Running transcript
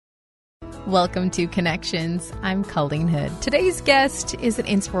Welcome to Connections. I'm Colleen Hood. Today's guest is an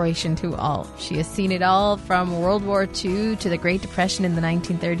inspiration to all. She has seen it all from World War II to the Great Depression in the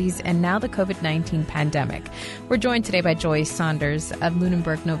 1930s and now the COVID-19 pandemic. We're joined today by Joy Saunders of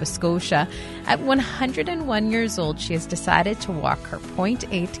Lunenburg, Nova Scotia. At 101 years old, she has decided to walk her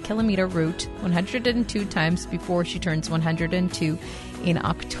 0.8-kilometer route 102 times before she turns 102 in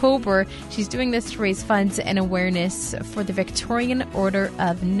October. She's doing this to raise funds and awareness for the Victorian Order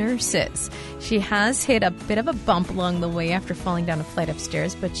of Nurses. She has hit a bit of a bump along the way after falling down a flight of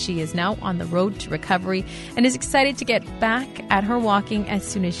stairs, but she is now on the road to recovery and is excited to get back at her walking as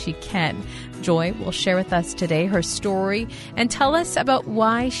soon as she can. Joy will share with us today her story and tell us about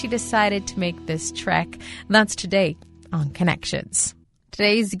why she decided to make this trek. That's today on Connections.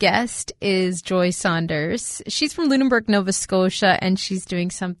 Today's guest is Joy Saunders. She's from Lunenburg, Nova Scotia, and she's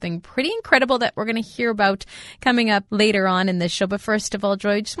doing something pretty incredible that we're going to hear about coming up later on in this show. But first of all,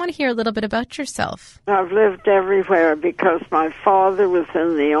 Joy, I just want to hear a little bit about yourself. I've lived everywhere because my father was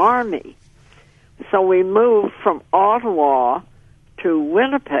in the Army. So we moved from Ottawa to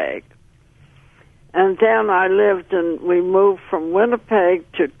Winnipeg. And then we moved from Winnipeg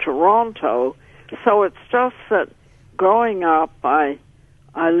to Toronto. So it's just that growing up,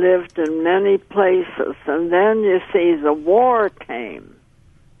 I lived in many places, and then, you see, the war came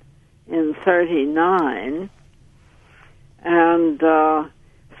in 1939, and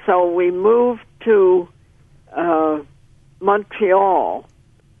so we moved to Montreal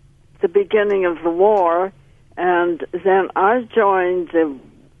at the beginning of the war, and then I joined the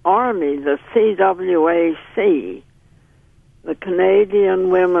Army, the CWAC, the Canadian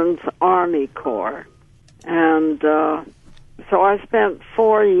Women's Army Corps, and so I spent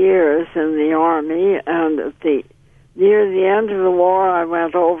 4 years in the Army, and near the end of the war, I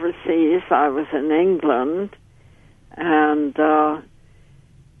went overseas. I was in England, and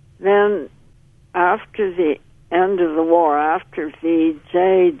then after the end of the war, after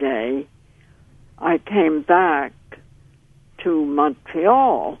VJ Day, I came back to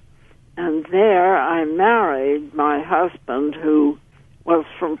Montreal, and there I married my husband, who was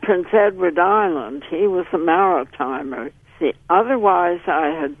from Prince Edward Island. He was a Maritimer. Otherwise, I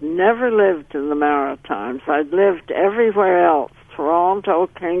had never lived in the Maritimes. I'd lived everywhere else, Toronto,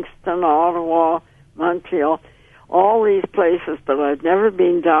 Kingston, Ottawa, Montreal, all these places, but I'd never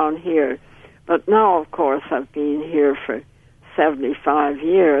been down here. But now, of course, I've been here for 75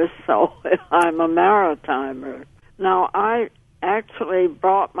 years, so I'm a Maritimer. Now, I actually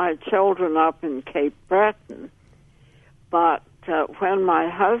brought my children up in Cape Breton, but when my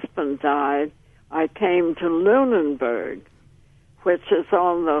husband died, I came to Lunenburg, which is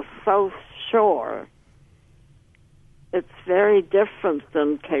on the south shore. It's very different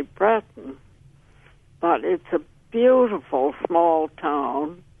than Cape Breton, but it's a beautiful small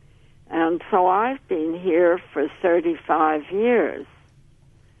town, and so I've been here for 35 years.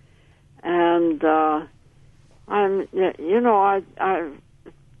 And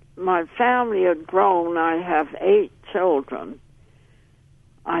my family had grown. I have 8 children.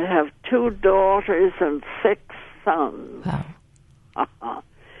 I have 2 daughters and 6 sons. Wow.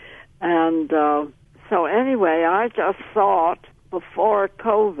 And so anyway, I just thought, before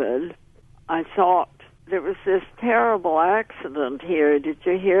COVID, I thought there was this terrible accident here. Did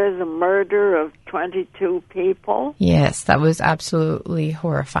you hear the murder of 22 people? Yes, that was absolutely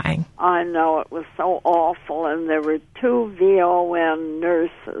horrifying. I know, it was so awful, and there were 2 VON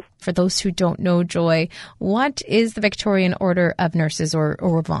nurses. For those who don't know, Joy, what is the Victorian Order of Nurses,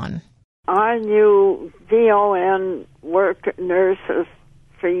 or VON? I knew VON nurses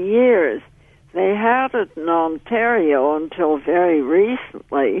for years. They had it in Ontario until very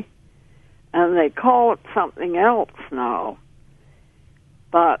recently, and they call it something else now.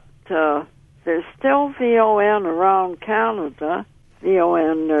 But there's still VON around Canada,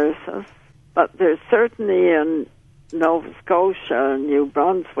 VON nurses, but there's certainly in Nova Scotia and New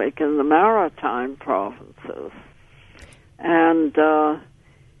Brunswick in the Maritime provinces. And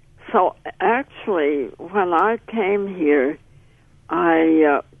so actually, when I came here,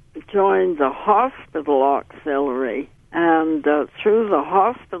 I joined the hospital auxiliary, and through the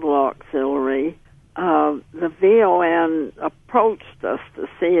hospital auxiliary, the VON approached us to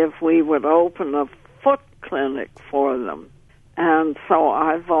see if we would open a foot clinic for them. And so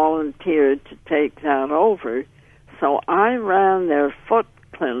I volunteered to take that over. So I ran their foot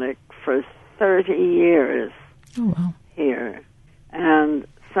clinic for 30 years here. And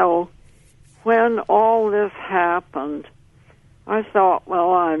so when all this happened, I thought,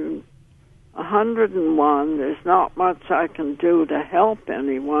 well, I'm 101. There's not much I can do to help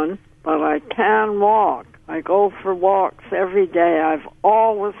anyone, but I can walk. I go for walks every day. I've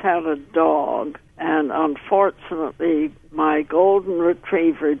always had a dog, and unfortunately, my golden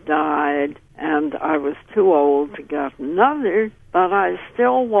retriever died, and I was too old to get another, but I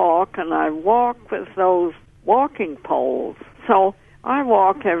still walk, and I walk with those walking poles. So I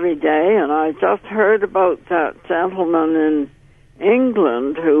walk every day, and I just heard about that gentleman in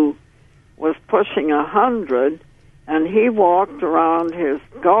England who was pushing 100, and he walked around his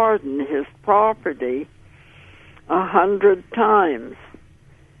garden, his property, 100 times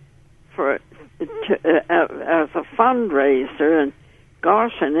as a fundraiser. And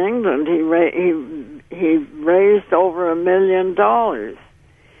gosh, in England, he raised over $1 million.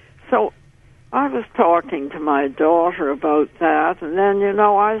 So I was talking to my daughter about that, and then,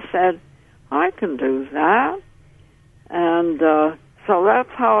 I said, I can do that. And so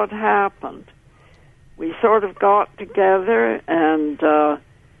that's how it happened. We sort of got together and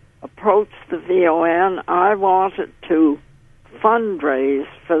approached the VON. I wanted to fundraise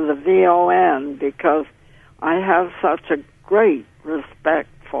for the VON because I have such a great respect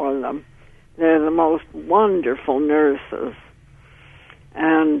for them. They're the most wonderful nurses.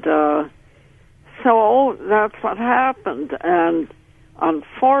 And so that's what happened. And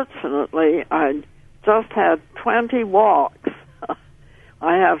unfortunately, I just had 20 walks.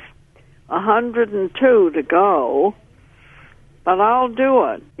 I have 102 to go, but I'll do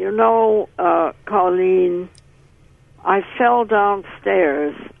it. Colleen, I fell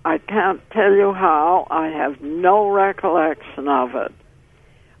downstairs. I can't tell you how. I have no recollection of it.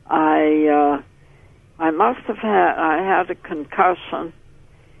 I had a concussion,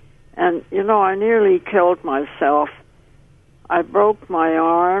 and, I nearly killed myself. I broke my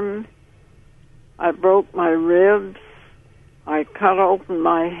arm. I broke my ribs. I cut open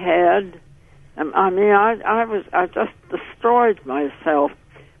my head. I just destroyed myself,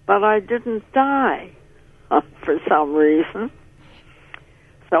 but I didn't die for some reason.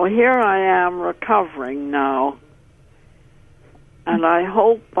 So here I am recovering now, and I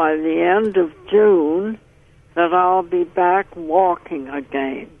hope by the end of June that I'll be back walking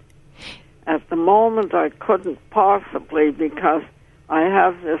again. At the moment, I couldn't possibly because I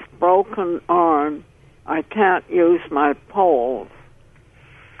have this broken arm. I can't use my poles.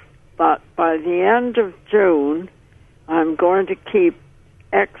 But by the end of June, I'm going to keep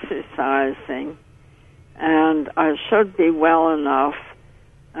exercising, and I should be well enough.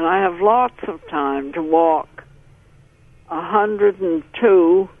 And I have lots of time to walk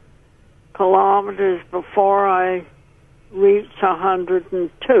 102 kilometers before I reach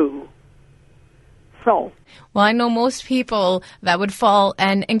 102. So. Well, I know most people that would fall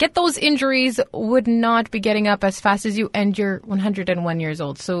and get those injuries would not be getting up as fast as you, and you're 101 years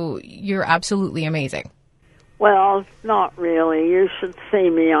old, so you're absolutely amazing. Well, not really. You should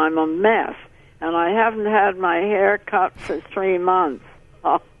see me. I'm a mess, and I haven't had my hair cut for 3 months.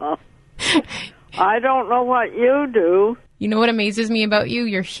 I don't know what you do. You know what amazes me about you?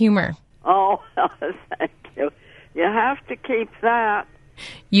 Your humor. Oh, thank you. You have to keep that.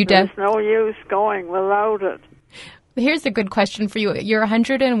 There's no use going without it. Here's a good question for you. You're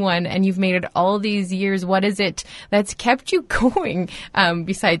 101 and you've made it all these years. What is it that's kept you going,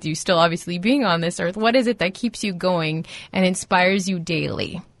 besides you still obviously being on this earth? What is it that keeps you going and inspires you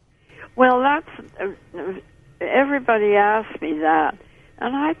daily? Well, that's everybody asks me that,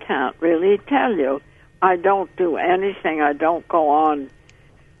 and I can't really tell you. I don't do anything. I don't go on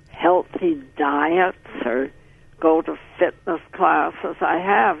healthy diets or go to fitness classes. I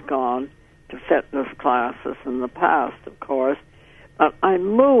have gone to fitness classes in the past, of course, but I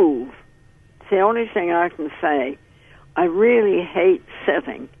move. It's the only thing I can say. I really hate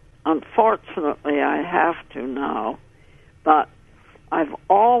sitting. Unfortunately, I have to now, but I've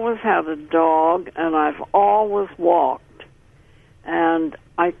always had a dog, and I've always walked, and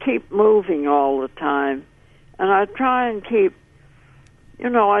I keep moving all the time, and I try and keep,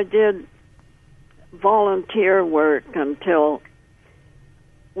 I did volunteer work until,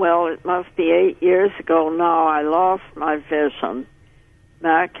 it must be 8 years ago now. I lost my vision,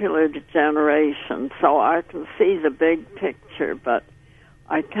 macular degeneration, so I can see the big picture, but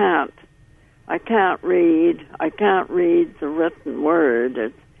I can't read. I can't read the written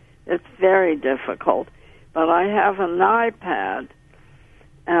word. It's very difficult. But I have an iPad,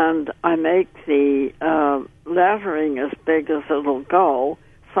 and I make the lettering as big as it'll go.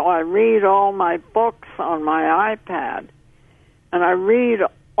 So I read all my books on my iPad, and I read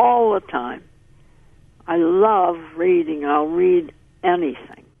all the time. I love reading. I'll read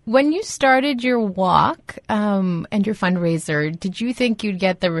anything. When you started your walk and your fundraiser, did you think you'd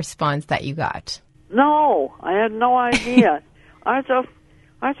get the response that you got? No, I had no idea. I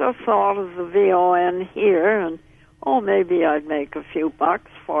I just thought of the VON here, and, maybe I'd make a few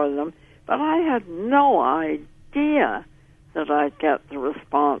bucks for them. But I had no idea that I'd get the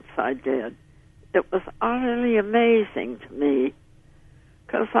response I did. It was utterly amazing to me,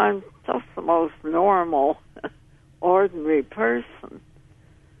 because I'm just the most normal, ordinary person.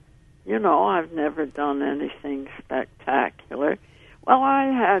 I've never done anything spectacular. Well, I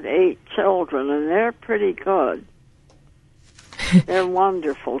had 8 children, and they're pretty good. They're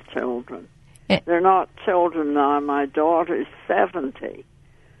wonderful children. They're not children now. My daughter's 70.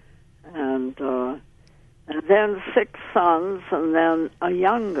 And then 6 sons, and then a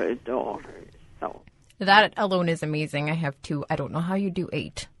younger daughter. So that alone is amazing. I have 2. I don't know how you do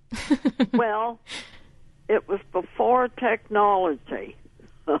 8. Well, it was before technology.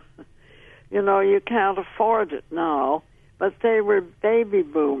 You can't afford it now. But they were baby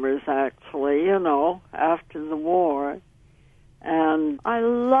boomers, actually, after the war. And I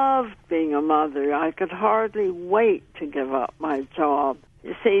loved being a mother. I could hardly wait to give up my job.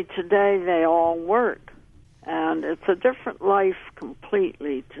 You see, today they all work. And it's a different life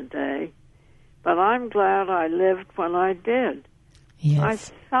completely today. But I'm glad I lived when I did. Yes. I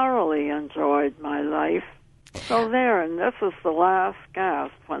thoroughly enjoyed my life. So there, and this is the last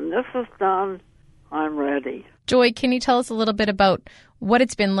gasp. When this is done, I'm ready. Joy, can you tell us a little bit about what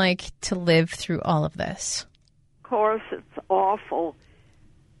it's been like to live through all of this? Of course, it's awful.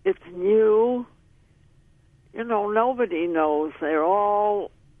 It's new. Nobody knows. They're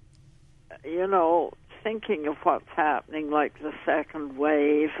all, thinking of what's happening, like the second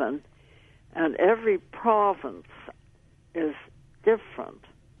wave, and every province is different.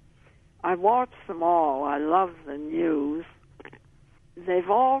 I watch them all. I love the news. They've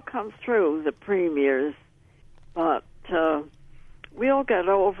all come through, the premiers, but we'll get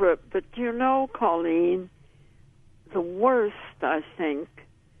over it. But Colleen, the worst, I think,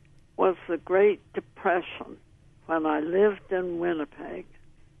 was the Great Depression when I lived in Winnipeg.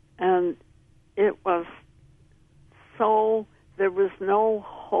 And it was there was no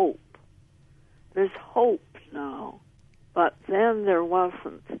hope. There's hope now, but then there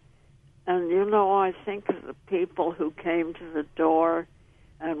wasn't. And, I think of the people who came to the door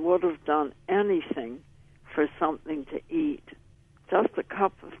and would have done anything for something to eat, just a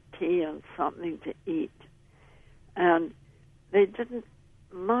cup of tea and something to eat. And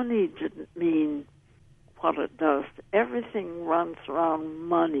money didn't mean what it does. Everything runs around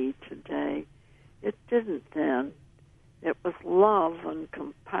money today. It didn't then. It was love and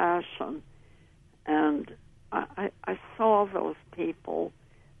compassion. And I saw those people,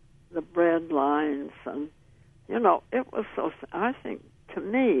 the bread lines, and, it was so, I think, to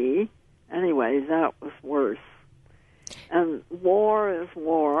me, anyway, that was worse. And war is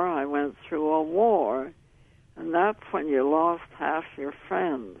war. I went through a war, and that's when you lost half your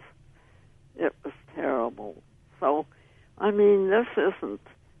friends. It was terrible. So,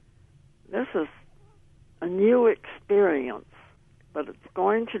 this is a new experience, but it's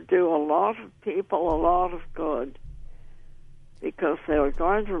going to do a lot of people a lot of good, because they're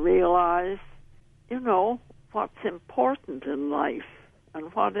going to realize, what's important in life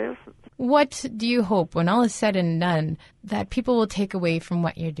and what isn't. What do you hope, when all is said and done, that people will take away from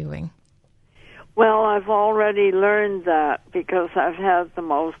what you're doing? Well, I've already learned that, because I've had the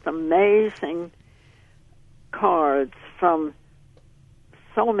most amazing cards from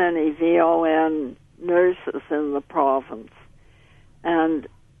so many VON nurses in the province. And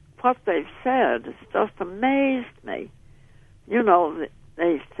what they've said has just amazed me.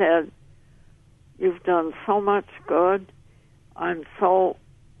 They said, "You've done so much good. I'm so,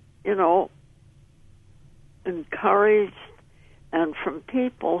 encouraged." And from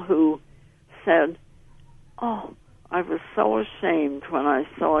people who said, "Oh, I was so ashamed when I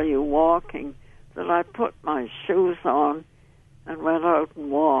saw you walking that I put my shoes on and went out and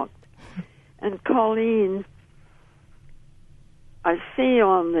walked." And Colleen, I see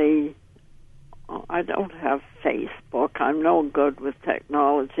I don't have Facebook. I'm no good with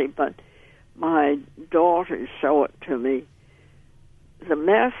technology, but my daughters show it to me. The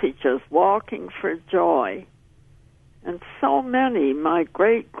messages, walking for joy. And so many, my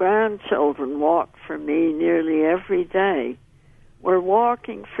great-grandchildren walk for me nearly every day. We're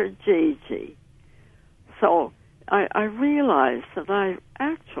walking for Gigi. So I realize that I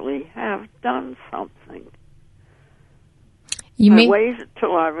actually have done something. I waited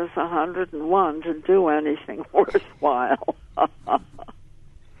till I was 101 to do anything worthwhile.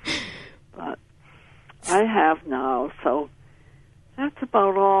 But I have now, so that's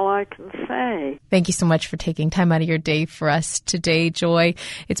about all I I can say. Thank you so much for taking time out of your day for us today, Joy.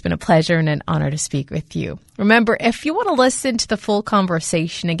 It's been a pleasure and an honor to speak with you. Remember, if you want to listen to the full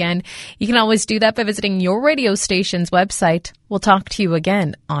conversation again, you can always do that by visiting your radio station's website. We'll talk to you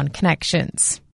again on Connections.